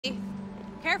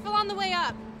Careful on the way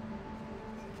up.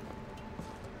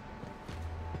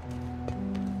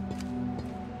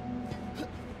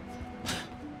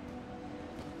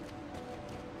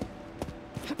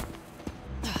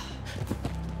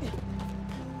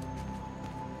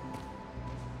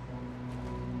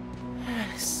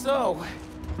 So,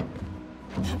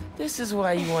 this is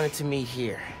why you wanted to meet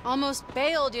here. Almost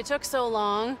bailed you took so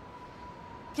long.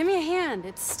 Give me a hand,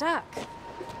 it's stuck.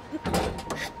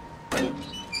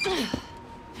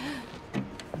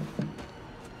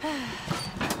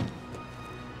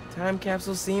 Time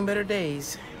capsule's seen better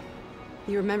days.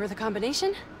 You remember the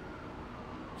combination?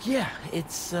 Yeah,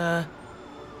 it's, man,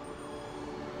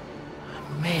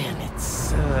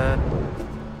 it's,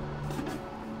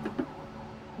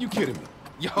 You kidding me?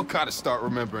 Y'all gotta start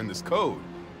remembering this code.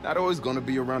 Not always gonna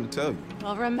be around to tell you.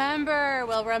 We'll remember,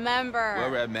 we'll remember.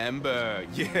 Well, remember.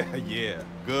 Yeah,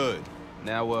 good.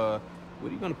 Now, what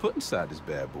are you gonna put inside this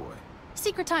bad boy?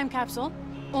 Secret time capsule.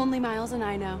 Only Miles and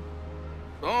I know.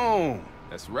 Boom!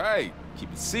 That's right.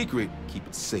 Keep it secret, keep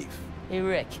it safe. hey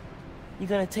Rick, you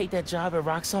gonna take that job at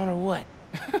Roxxon or what?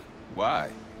 Why?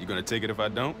 You gonna take it if I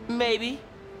don't? Maybe.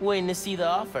 Waiting to see the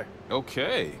offer.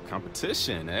 Okay,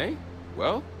 competition, eh?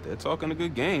 Well, they're talking a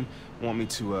good game. Want me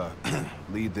to,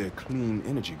 lead their clean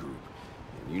energy group.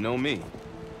 And you know me.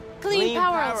 Clean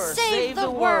power, save the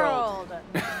world.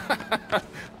 I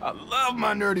love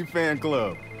my nerdy fan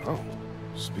club. Oh,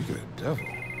 speaking of the devil,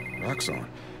 Roxxon.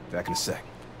 Back in a sec.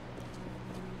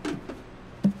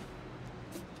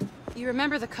 You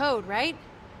remember the code, right?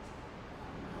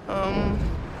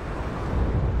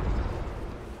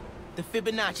 The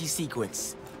Fibonacci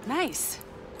sequence. Nice.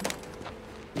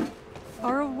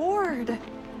 A reward.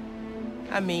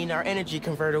 I mean, our energy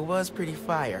converter was pretty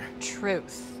fire.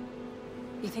 Truth.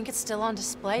 You think it's still on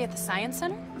display at the Science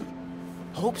Center?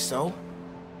 Hope so.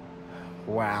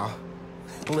 Wow.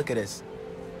 Look at us.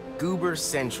 Goober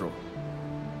Central.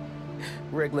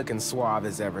 Rick looking suave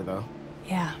as ever, though.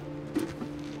 Yeah.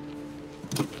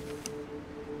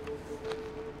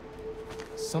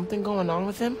 Something going on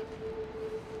with him?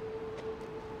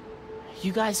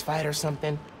 You guys fight or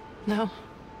something? No.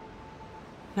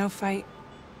 No fight.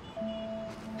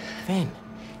 Finn,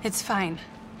 It's fine.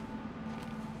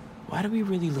 why do we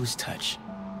really lose touch?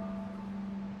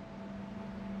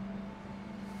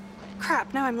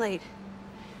 Crap, now I'm late.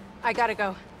 I gotta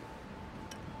go.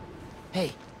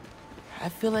 Hey, I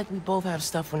feel like we both have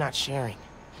stuff we're not sharing.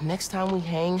 Next time we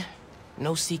hang,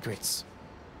 no secrets.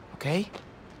 Okay?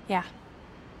 Yeah.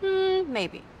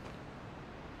 Maybe.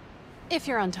 If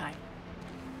you're on time.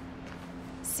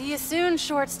 See you soon,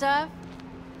 short stuff.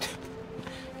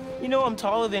 You know I'm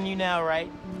taller than you now,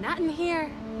 right? Not in here.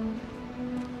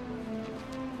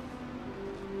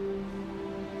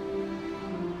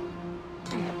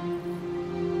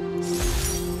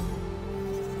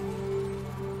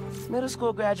 Middle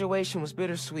school graduation was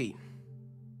bittersweet.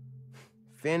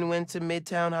 Finn went to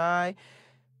Midtown High,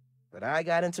 but I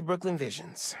got into Brooklyn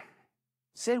Visions.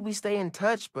 Said we stay in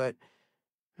touch, but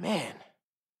man,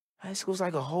 high school's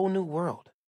like a whole new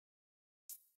world.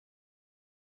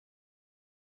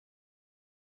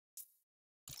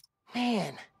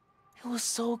 Man, it was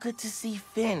so good to see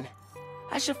Finn.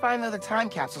 I should find the other time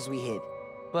capsules we hid,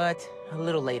 but a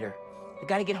little later. I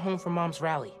gotta get home from Mom's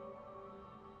rally.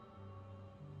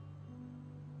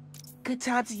 Good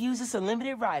time to use this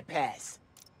unlimited ride pass.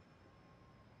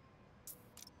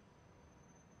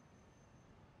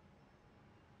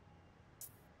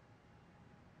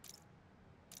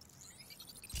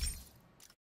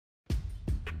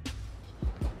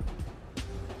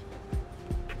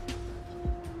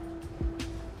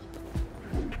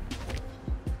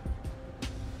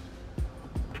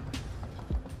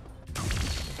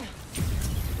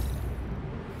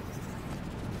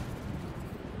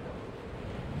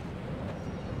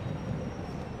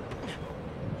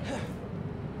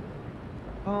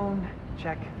 Phone,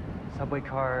 check. Subway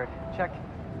card, check.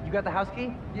 You got the house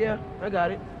key? Yeah, I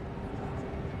got it.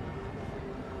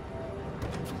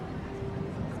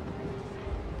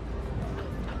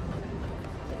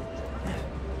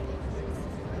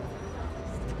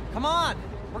 Come on!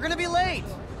 We're gonna be late!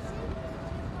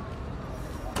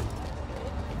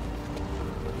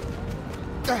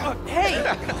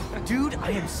 Hey! Dude,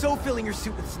 I am so filling your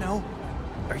suit with snow.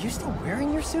 Are you still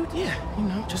wearing your suit? Yeah, you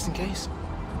know, just in case.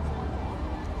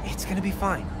 It's gonna be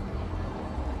fine.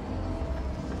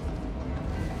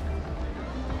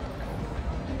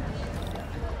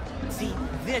 See,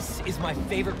 this is my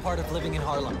favorite part of living in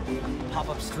Harlem.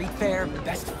 Pop-up street fair,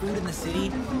 best food in the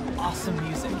city, awesome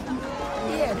music.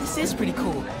 Yeah, this is pretty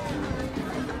cool.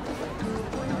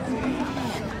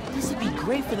 Man, this would be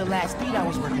great for the last beat I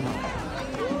was working on.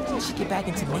 should get back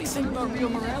into mixing. about Rio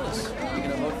Morales? You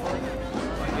gonna vote for it?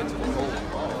 If I get to the goal.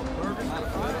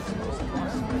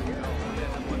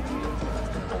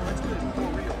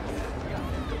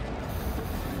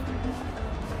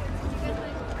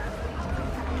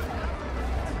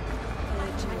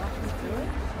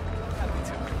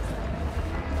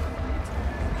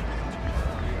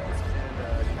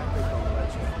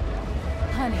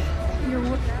 Honey,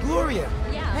 you're... Gloria!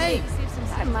 Hey!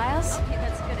 Hi, Miles.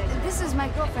 This is my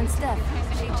girlfriend, Steph.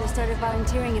 She just started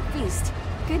volunteering at Feast.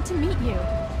 Good to meet you.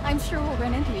 I'm sure we'll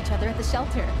run into each other at the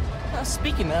shelter.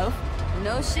 Speaking of...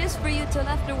 No shifts for you till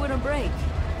after winter break.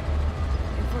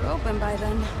 If we're open by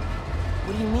then.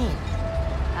 What do you mean?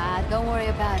 Ah, don't worry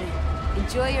about it.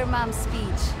 Enjoy your mom's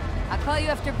speech. I'll call you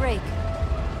after break.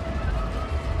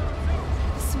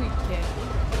 Sweet kid.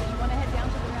 You want to head down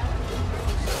to the rally?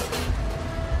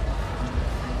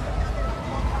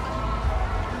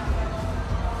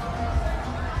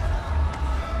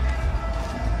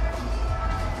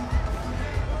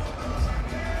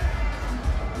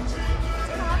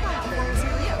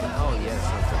 Oh,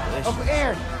 yes, Uncle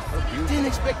Aaron! Didn't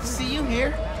expect to see you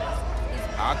here.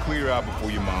 I'll clear out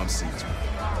before your mom sees me.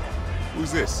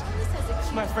 Who's this?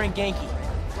 It's my friend Genki.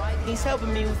 He's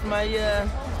helping me with my,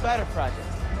 spider project.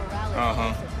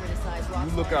 Uh-huh.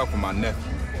 You look out for my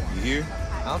nephew. You hear?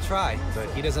 I'll try, but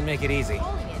he doesn't make it easy.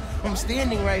 I'm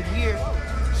standing right here.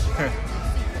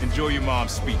 Enjoy your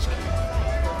mom's speech, kid.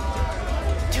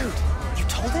 Dude, you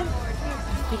told him?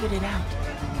 I figured it out.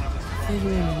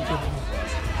 Figure him when you get home.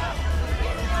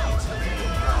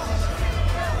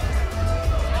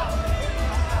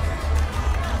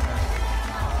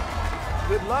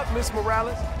 Good luck, Miss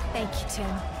Morales. Thank you, Tim.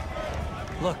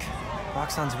 Look,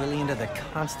 Roxanne's really into the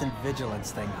constant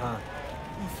vigilance thing, huh?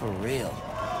 For real.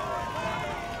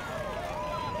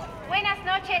 Buenas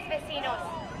noches, vecinos.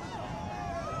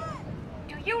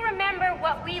 Do you remember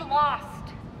what we lost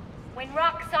when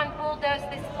Roxanne bulldozed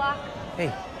this block?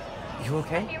 Hey, you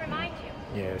okay? Let me remind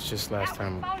you. Yeah, it's just last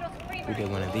time we did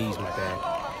one of these, my bad.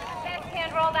 Best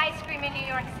hand-rolled ice cream in New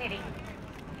York City.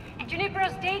 And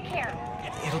Junipero's daycare.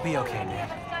 It'll be okay, man.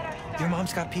 Your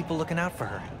mom's got people looking out for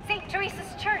her. St.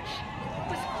 Teresa's church,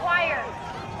 whose choir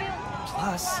built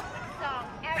Plus, song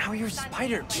every now you're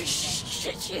Sunday.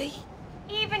 Spider.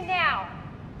 Even now,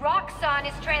 Roxanne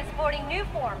is transporting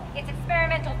Newform, its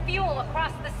experimental fuel,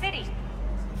 across the city.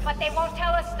 But they won't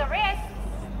tell us the risks.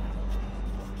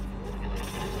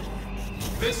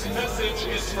 This message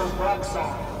is for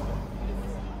Roxanne.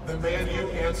 The man you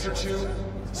answer to,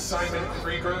 Simon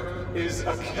Krieger, is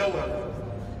a killer.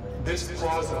 This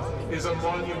plaza is a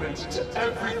monument to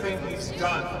everything he's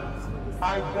done.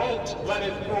 I won't let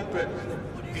it open.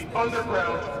 The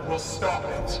underground will stop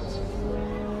it.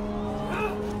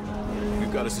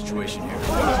 We've got a situation here.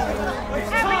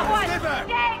 Everyone,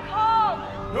 stay calm!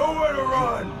 Nowhere to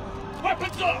run!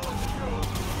 Weapons up!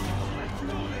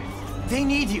 They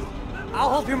need you.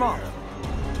 I'll help your mom.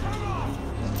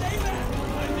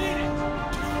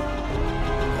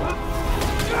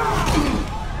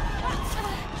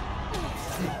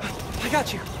 I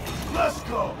got you. Let's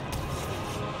go!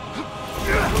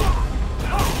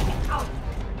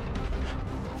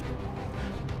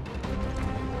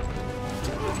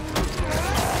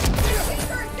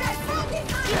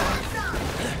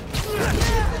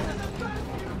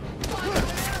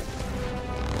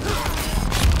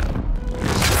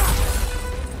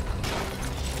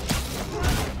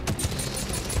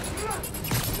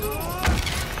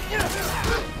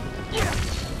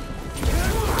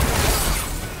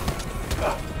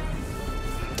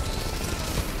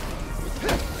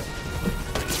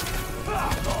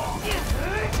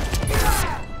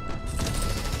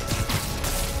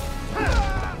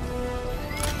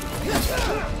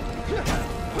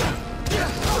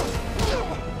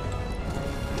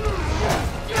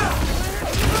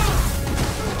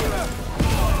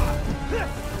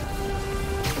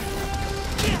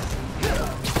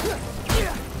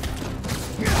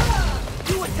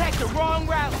 You attacked the wrong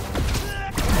route!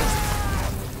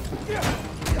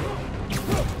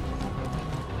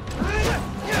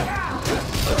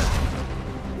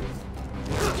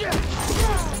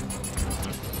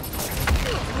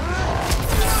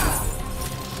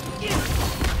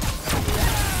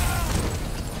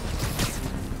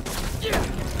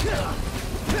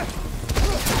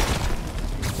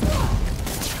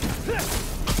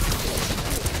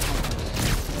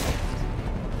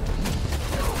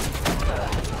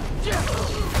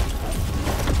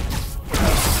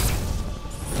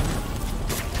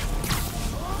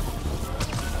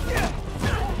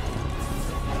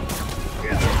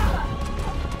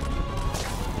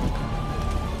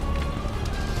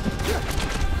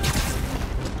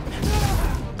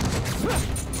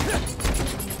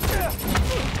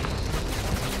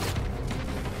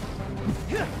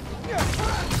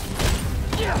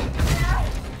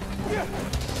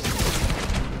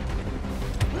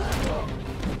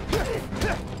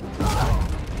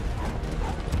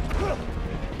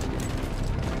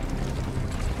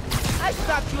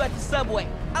 you at the subway.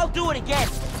 I'll do it again.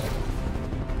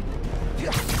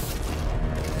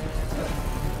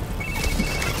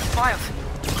 Miles,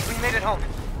 we made it home.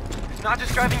 Not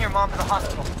just driving your mom to the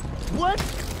hospital. What?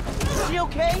 Is she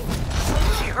okay?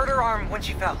 She hurt her arm when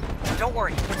she fell. Don't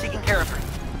worry, we're taking care of her.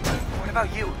 What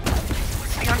about you?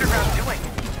 What's the underground doing?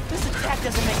 This attack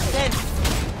doesn't make sense.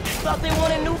 Thought they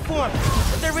wanted new form,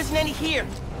 but there isn't any here.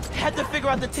 Had to figure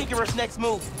out the Tinkerer's next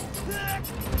move.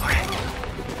 Okay.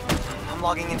 I'm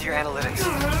logging into your analytics.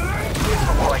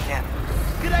 For all I can.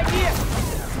 Good idea!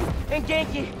 And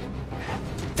Genki,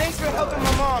 thanks for helping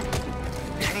my mom.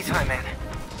 Anytime, man.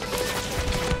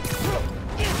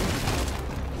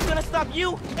 I'm gonna stop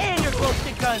you and your glow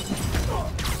stick guns.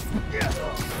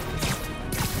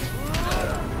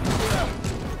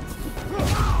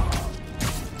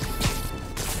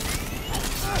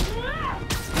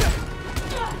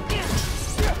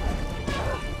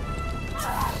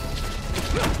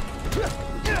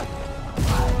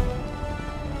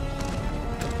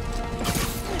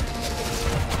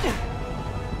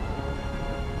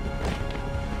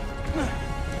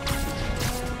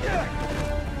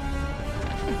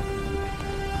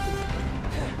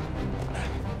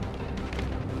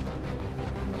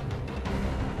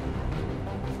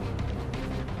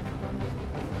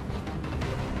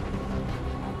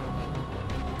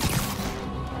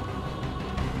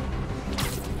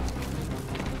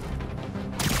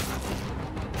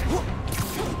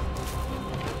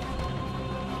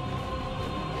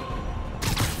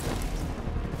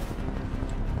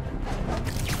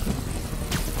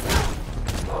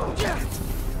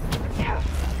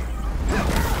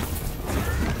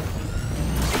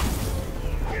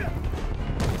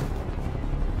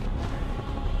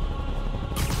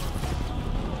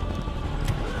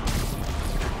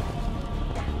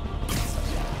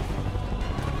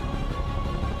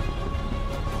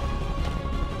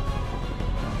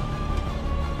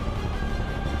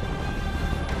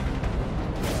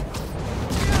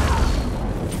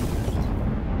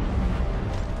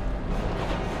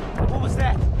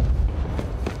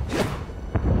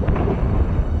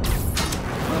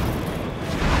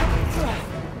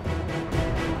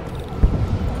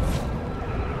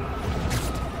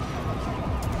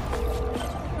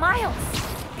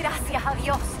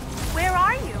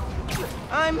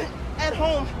 I'm at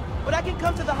home, but I can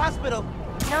come to the hospital.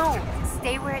 No,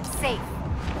 stay where it's safe.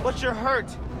 But you're hurt.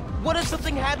 What if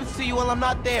something happens to you while I'm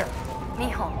not there?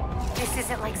 Mijo, this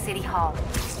isn't like City Hall.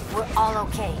 We're all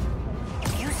okay.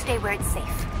 You stay where it's safe.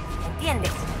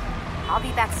 ¿Entiendes? I'll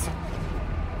be back soon.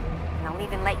 And I'll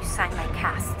even let you sign my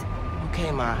cast.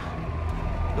 Okay, Ma.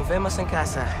 Nos vemos en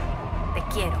casa. Te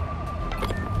quiero.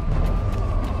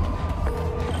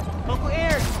 Uncle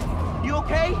Aaron, you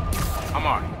okay? I'm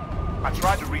alright. I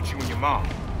tried to reach you and your mom.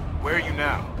 Where are you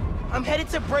now? I'm headed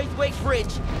to Braithwaite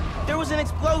Bridge. There was an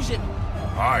explosion.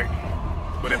 Alright.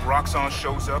 But if Roxxon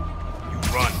shows up, you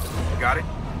run. Got it?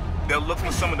 They'll look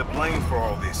for some of the blame for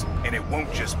all this, and it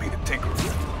won't just be the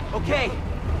Tinkerer. Okay.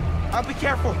 I'll be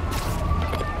careful.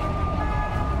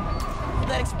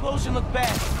 That explosion looked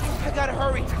bad. I gotta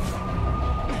hurry.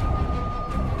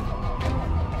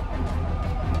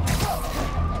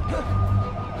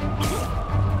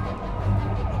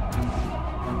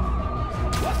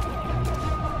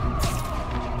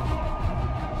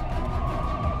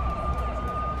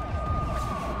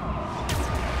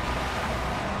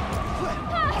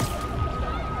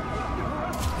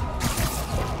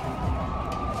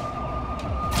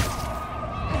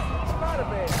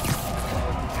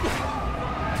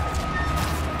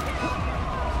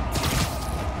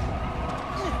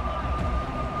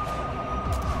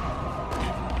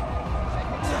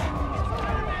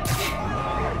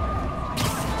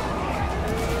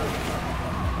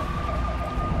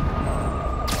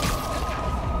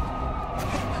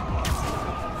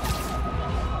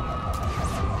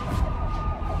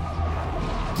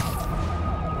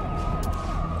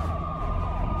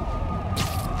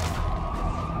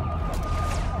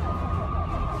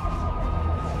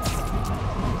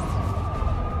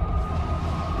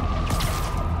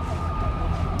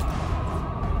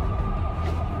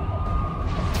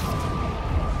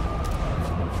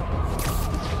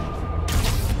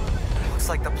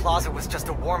 Like the plaza was just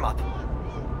a warm-up.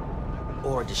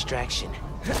 Or a distraction.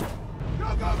 Go,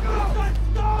 go,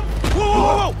 go!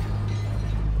 Whoa!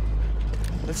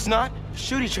 Let's not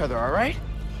shoot each other, all right?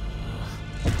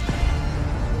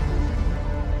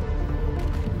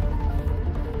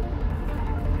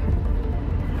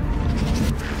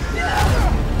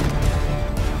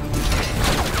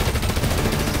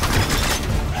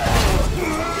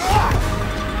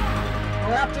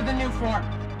 We're after the new form.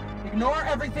 Ignore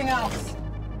everything else.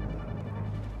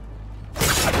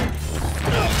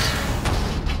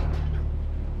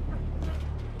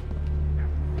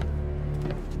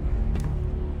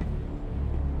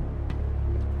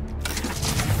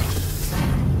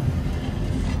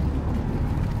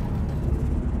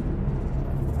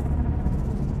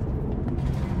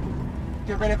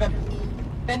 rid of him.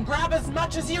 Then grab as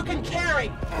much as you can carry!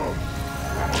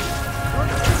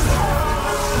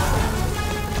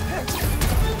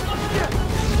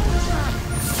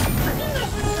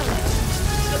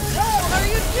 What are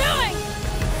you doing?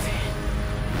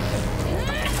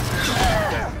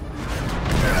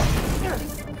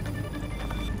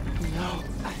 No.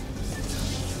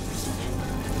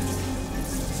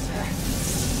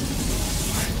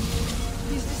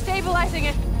 He's destabilizing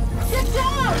it. Get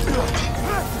down!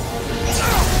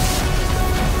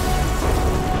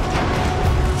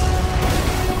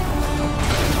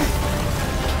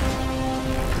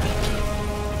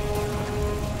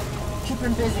 Keep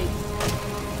him busy.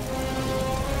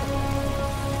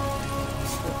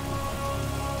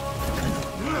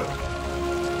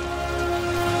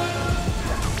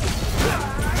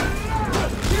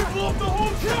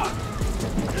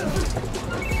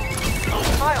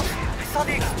 Miles, I saw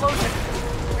the explosion.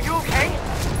 Are you okay?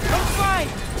 I'm fine!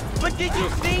 But did you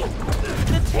see?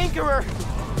 The Tinkerer!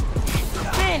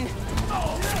 Finn!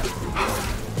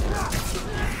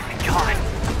 My God.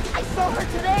 I saw her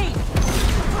today!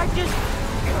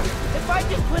 If I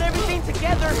just put everything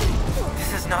together...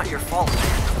 This is not your fault.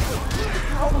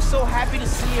 I was so happy to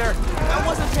see her. I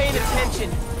wasn't paying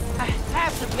attention. I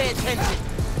have to pay attention.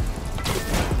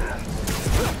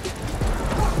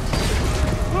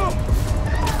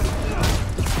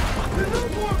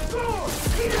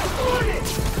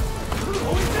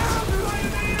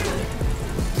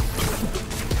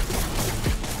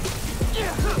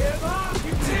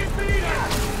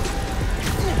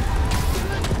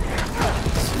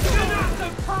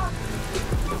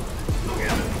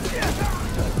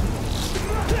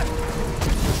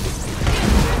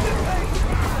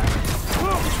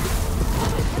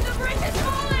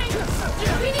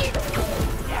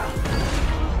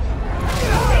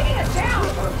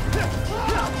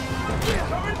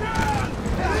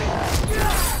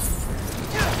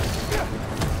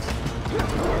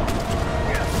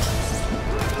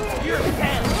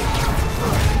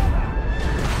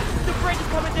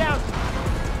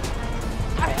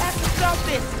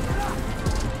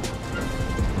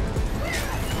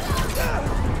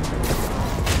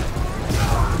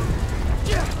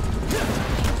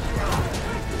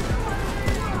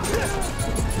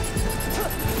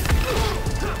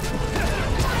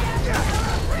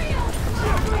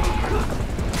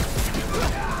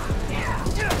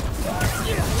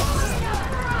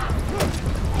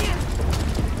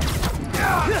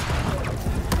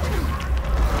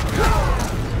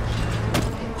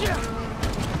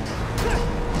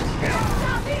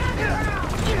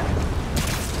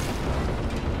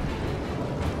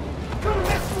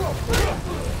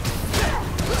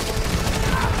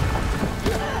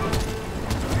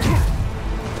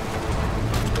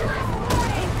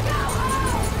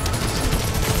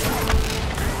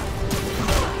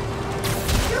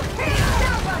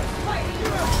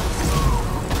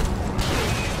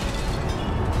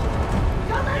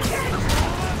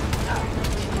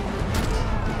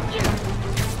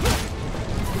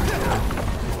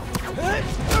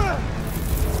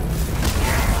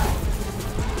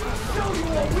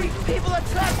 People are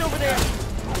trapped over there!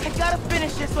 I gotta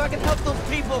finish this so I can help those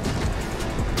people!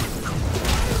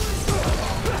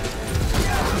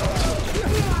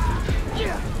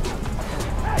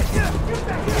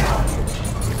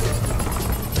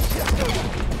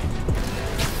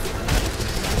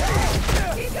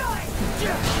 Keep going!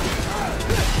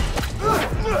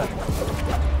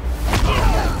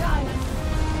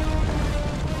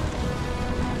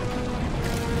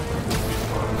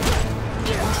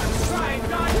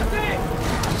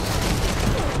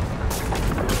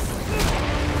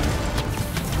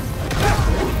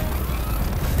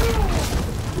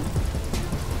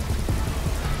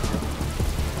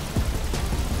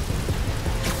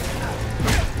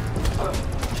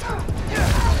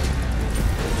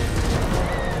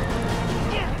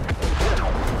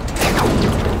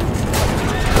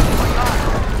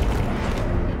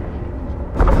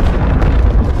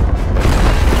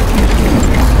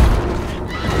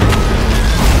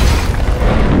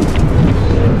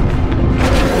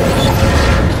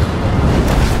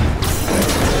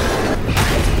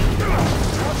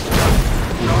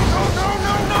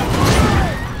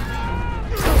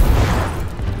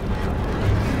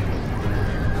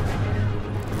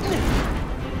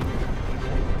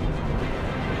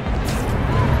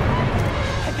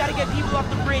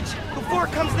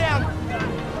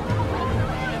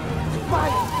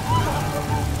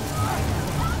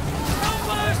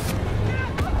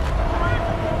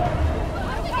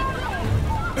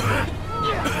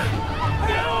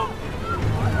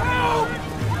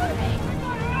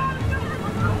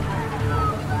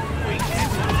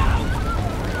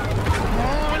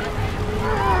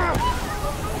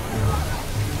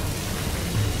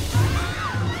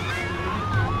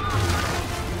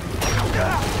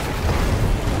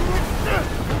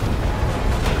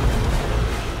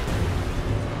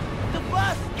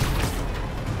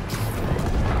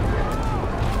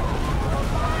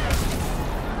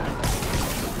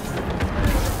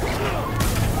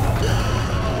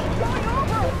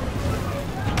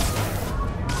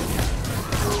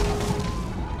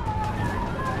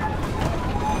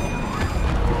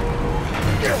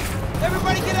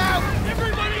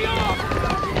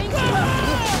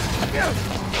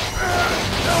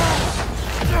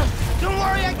 Don't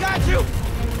worry, I got you!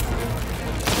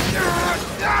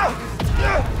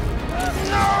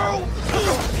 No!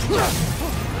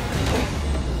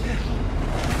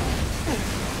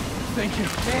 Thank you.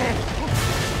 Man!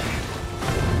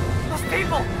 Those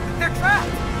people! They're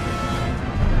trapped!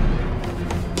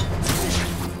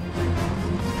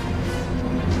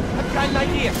 I've got an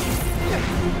idea!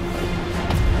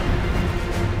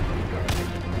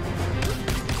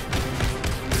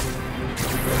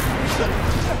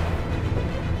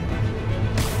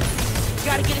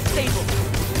 Gotta get it stable.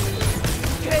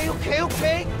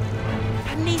 Okay.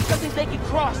 I need something they can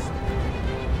cross.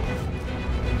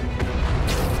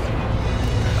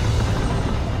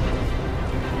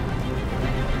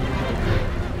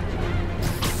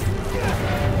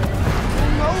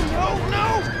 No!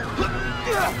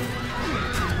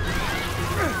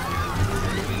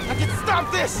 I can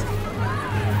stop this!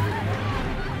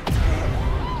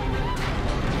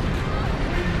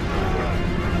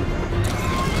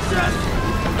 Just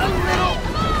a little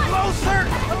closer!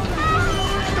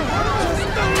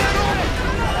 Just a little!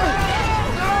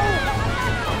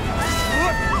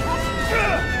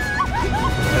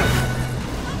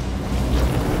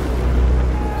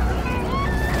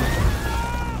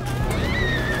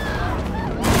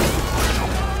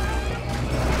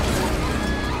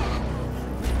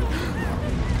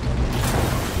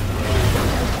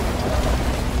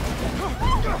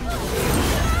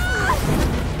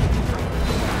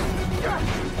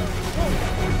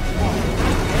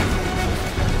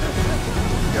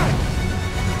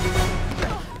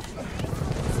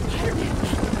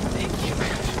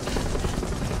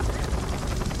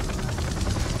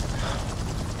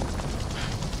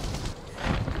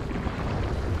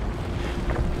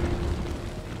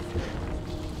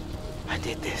 I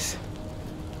did this.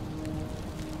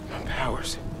 My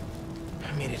powers.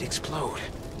 I made it explode.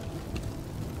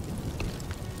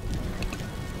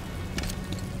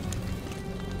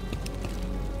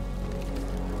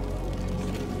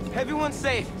 Everyone's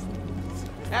safe.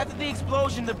 After the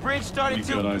explosion, the bridge started We've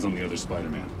to... got eyes on the other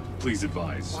Spider-Man. Please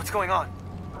advise. What's going on?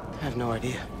 I have no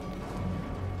idea.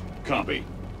 Copy.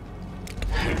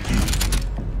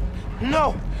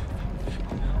 No!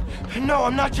 No,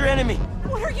 I'm not your enemy.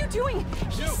 What are you doing?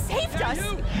 He saved us!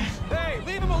 Hey,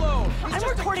 leave him alone! I'm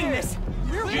recording this!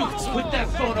 You put that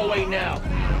phone away now!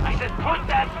 I said put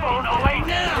that phone away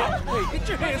now! Hey, get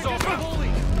your hands off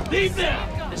him! Leave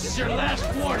now! This is your last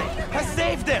warning! I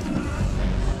saved him!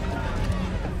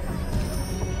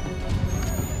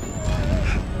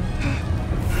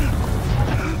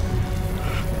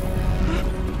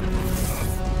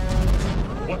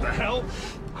 What the hell?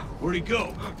 Where'd he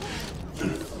go?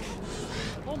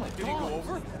 Oh my God! Did he go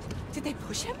over? Did they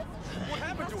push him? What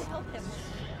happened to him? Help him.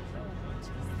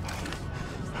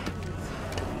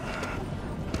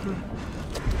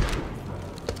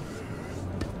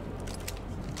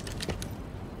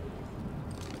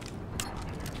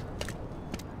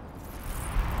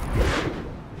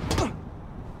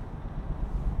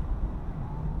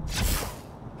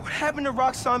 What happened to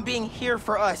Roxxon being here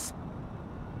for us?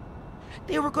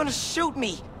 They were gonna shoot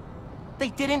me. They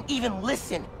didn't even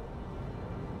listen.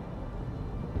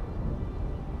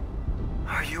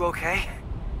 Are you okay?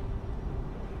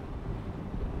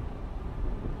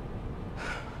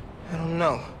 I don't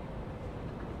know.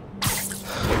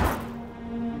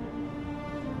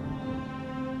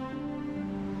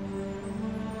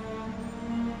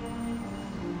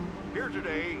 Here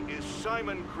today is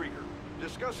Simon Krieger,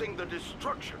 discussing the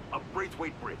destruction of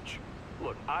Braithwaite Bridge.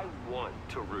 Look, I want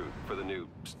to root for the new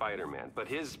Spider-Man, but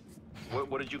his,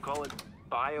 what did you call it?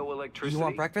 Bioelectricity? You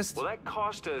want breakfast? Well, that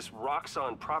cost us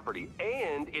Roxxon property,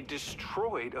 and it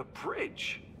destroyed a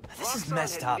bridge. This is Roxxon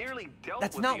messed had up. nearly dealt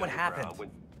That's with not the what underground happened.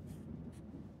 when-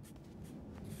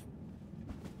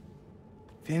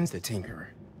 Finn's the Tinkerer.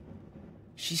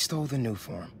 She stole the new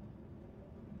form.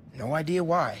 No idea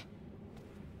why.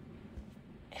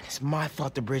 And it's my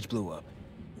fault the bridge blew up.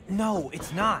 No,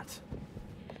 it's not.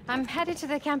 I'm headed to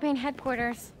the campaign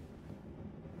headquarters.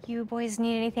 You boys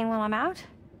need anything while I'm out?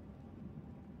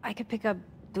 I could pick up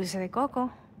dulce de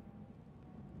coco.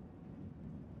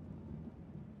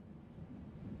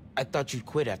 I thought you'd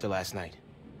quit after last night.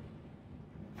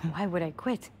 Why would I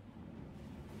quit?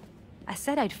 I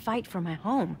said I'd fight for my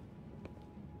home.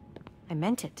 I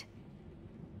meant it.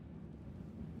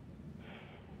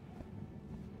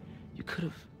 You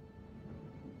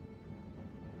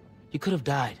could have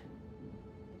died.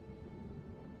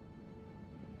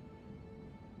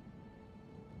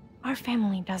 Our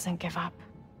family doesn't give up.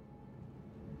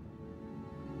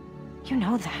 You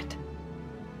know that.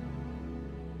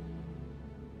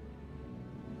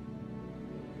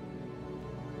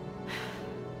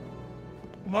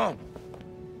 Come on.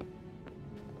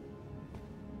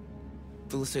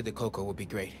 Dulce de Coco would be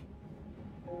great.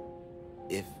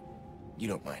 If you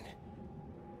don't mind.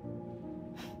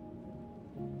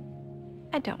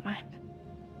 I don't mind.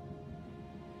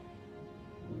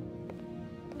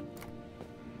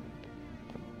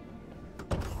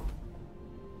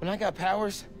 When I got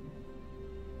powers,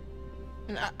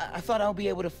 and I thought I'll be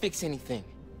able to fix anything.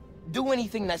 Do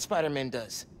anything that Spider-Man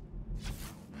does.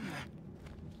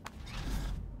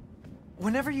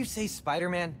 Whenever you say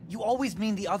Spider-Man, you always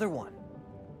mean the other one.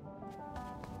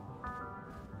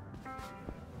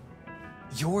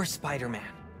 You're Spider-Man.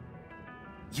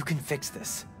 You can fix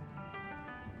this.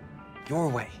 Your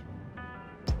way.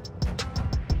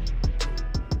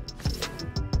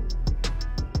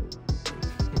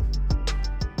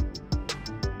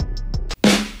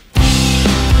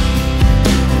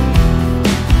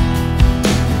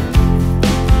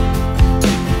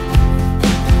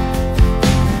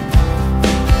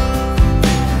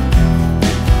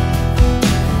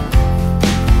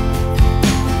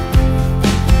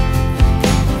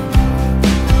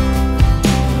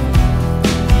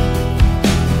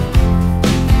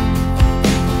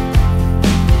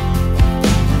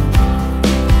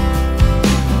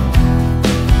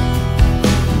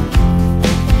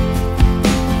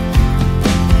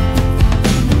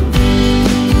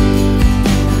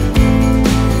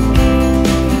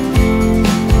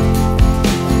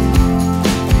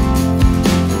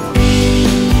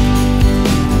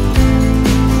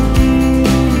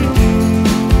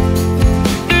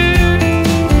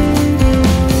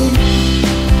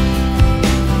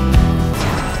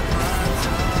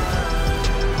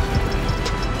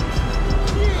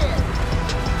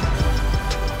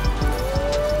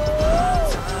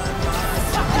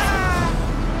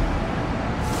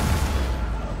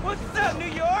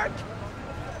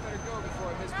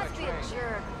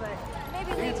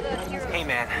 Hey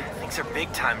man, things are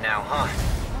big time now, huh?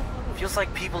 Feels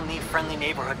like people need friendly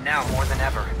neighborhood now more than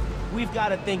ever. We've got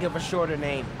to think of a shorter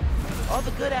name. All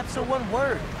the good apps are one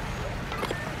word.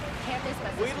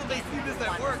 Wait till they see this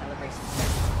at work.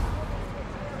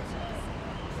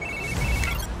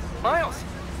 Miles,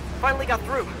 finally got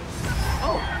through.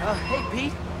 Oh, hey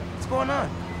Pete, what's going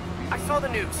on? I saw the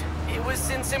news. It was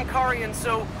in Simkarian,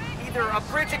 so either a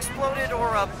bridge exploded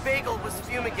or a bagel was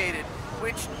fumigated,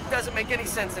 which doesn't make any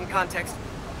sense in context.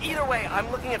 Either way,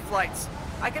 I'm looking at flights.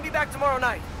 I can be back tomorrow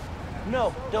night.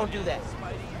 No, don't do that.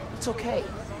 It's okay.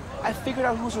 I figured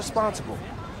out who's responsible,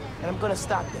 and I'm gonna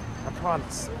stop them, I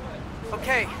promise.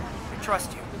 Okay, I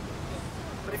trust you.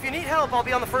 But if you need help, I'll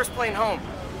be on the first plane home.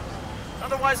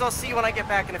 Otherwise, I'll see you when I get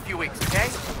back in a few weeks, okay?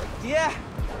 Yeah,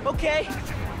 okay.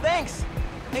 Thanks.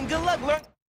 And good luck, learn.